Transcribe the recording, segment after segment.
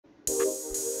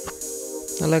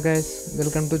Hello guys,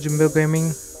 welcome to Jimbo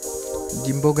gaming.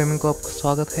 Jimbo gaming को आपका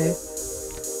स्वागत है।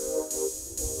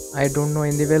 I don't know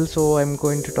Hindi well, so I am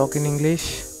going to talk in English,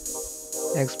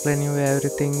 explain you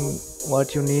everything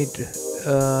what you need,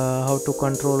 how to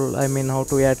control, how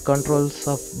to add controls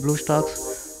of BlueStacks.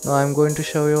 Now I'm going to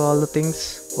show you all the things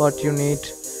what you need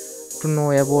to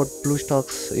know about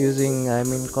BlueStacks using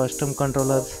custom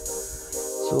controllers.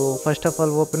 So first of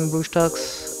all, open BlueStacks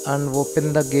and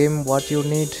open the game what you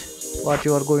need, what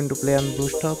you are going to play on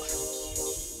BlueStacks.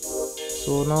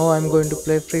 So now I'm going to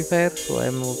play Free Fire, so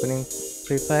I'm opening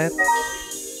Free Fire.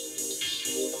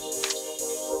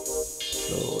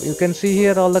 So you can see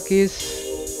here all the keys,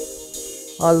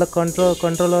 all the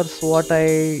controllers what I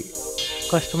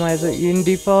customize in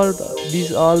default.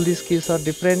 All these keys are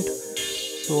different,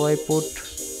 so I put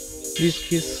these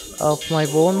keys of my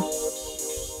own.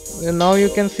 Now you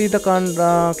can see the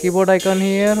keyboard icon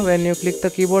here. When you click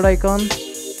the keyboard icon,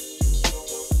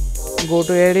 go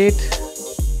to edit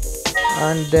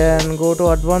and then go to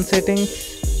advanced settings.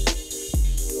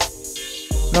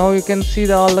 Now you can see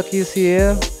all the keys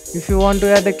here. If you want to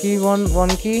add a key,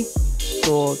 one key,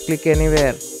 so click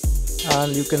anywhere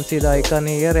and you can see the icon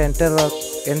here. Enter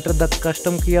the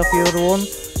custom key of your own.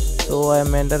 So I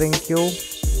am entering Q.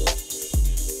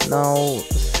 Now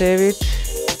save it,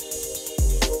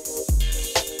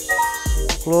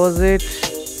 close it.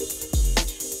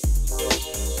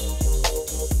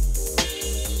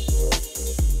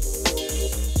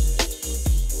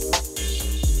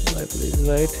 Please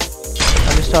wait.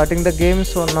 I'm starting the game,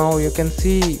 so now you can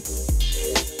see,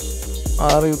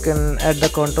 or you can add the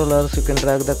controllers. You can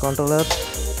drag the controllers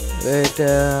with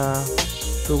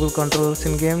Google controllers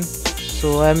in game.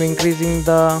 So I'm increasing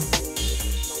the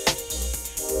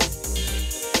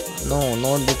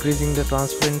not decreasing the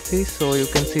transparency, so you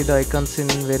can see the icons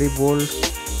in very bold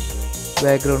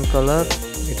background color.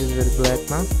 It is very black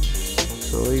now.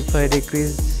 So if I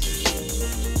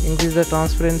increase the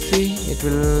transparency, it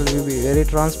will be very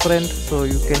transparent, so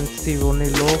you can see only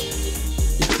low.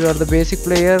 If you are the basic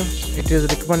player, it is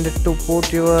recommended to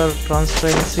put your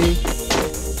transparency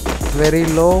very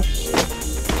low.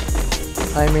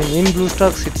 In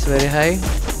BlueStacks it's very high.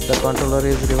 The controller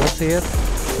is reverse here,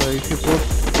 so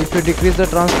if you decrease the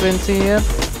transparency here,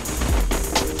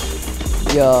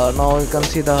 now you can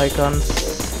see the icons.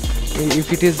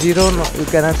 If it is 0, you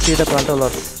cannot see the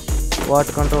controllers, what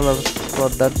controllers for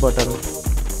that button.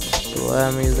 So I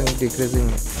am using decreasing.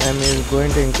 I am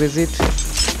going to increase it.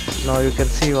 Now you can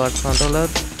see what controller.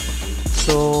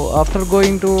 So after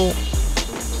going to,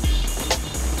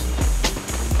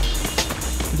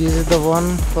 this is the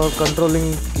one for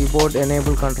controlling keyboard,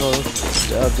 enable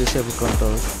controls or disable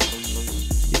controls.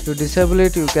 If you disable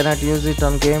it, you cannot use it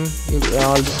on game.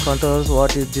 All these controls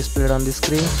what is displayed on the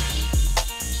screen.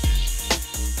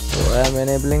 So I am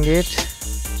enabling it.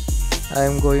 I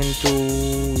am going to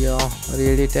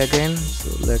read it again. So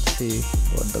let's see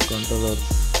what the controllers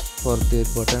for the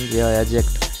buttons.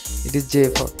 Eject. It is J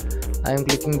for. I am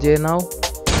clicking J now.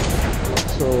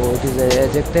 So it is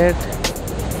ejected.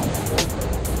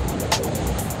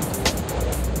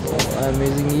 So I am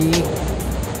using E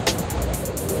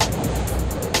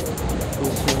to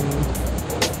swing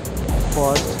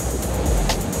fast.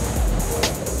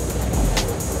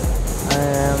 I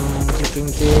am clicking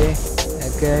J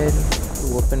again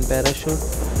to open parachute.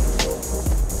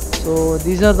 So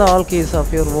these are the all keys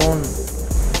of your own.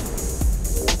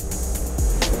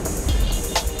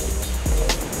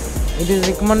 It is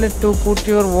recommended to put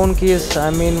your own keys.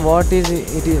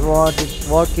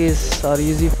 What keys are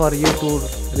easy for you to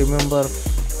remember.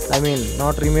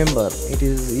 Not remember, it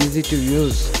is easy to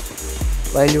use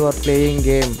while you are playing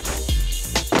game.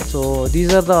 So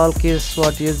these are the all keys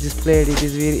what is displayed. It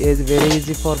is very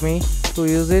easy for me to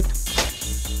use it.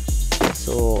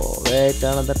 So wait,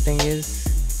 another thing is,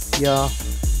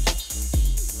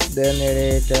 then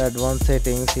edit advanced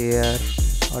settings here,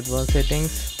 advanced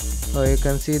settings. So you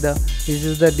can see this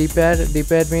is the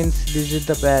d-pad means this is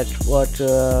the pad what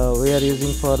we are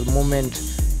using for movement.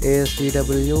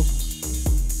 ASDW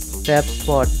tap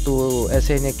spot to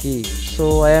assign a key.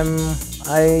 So I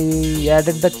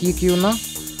added the key queue now.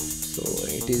 So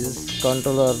it is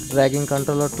controller, dragging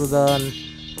controller to the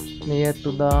near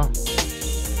to the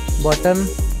button,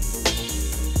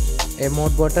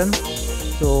 emote button.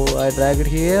 So I drag it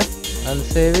here and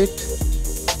save it.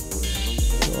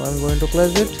 So I'm going to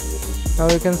close it. Now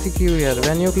you can see Q here.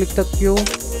 When you click the Q,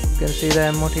 you can see the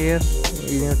emote here.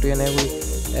 You need to enable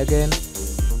again.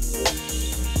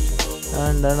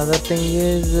 And another thing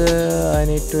is, I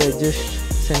need to adjust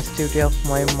sensitivity of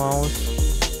my mouse.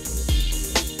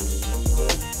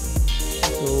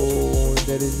 So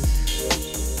there is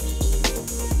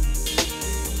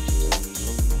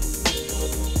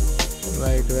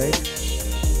wait.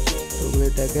 Toggle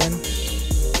it again.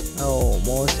 Oh,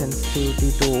 more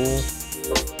sensitivity to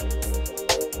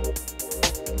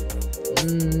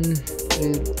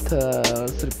with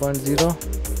 3.0,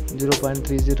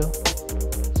 0.30.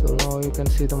 So now you can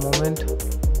see the moment.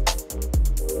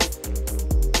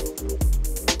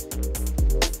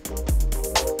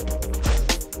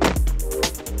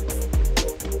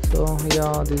 So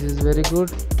yeah, this is very good.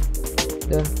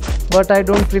 Then, but I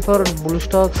don't prefer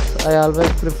BlueStacks. I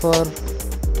always prefer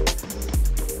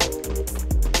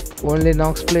only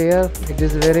Nox player. It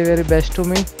is very best to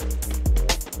me.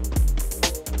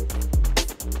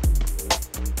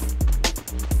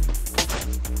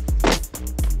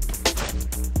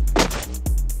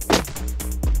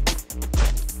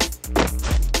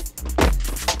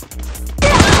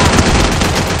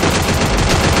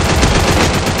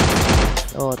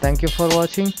 Oh, thank you for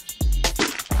watching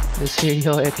this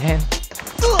video again.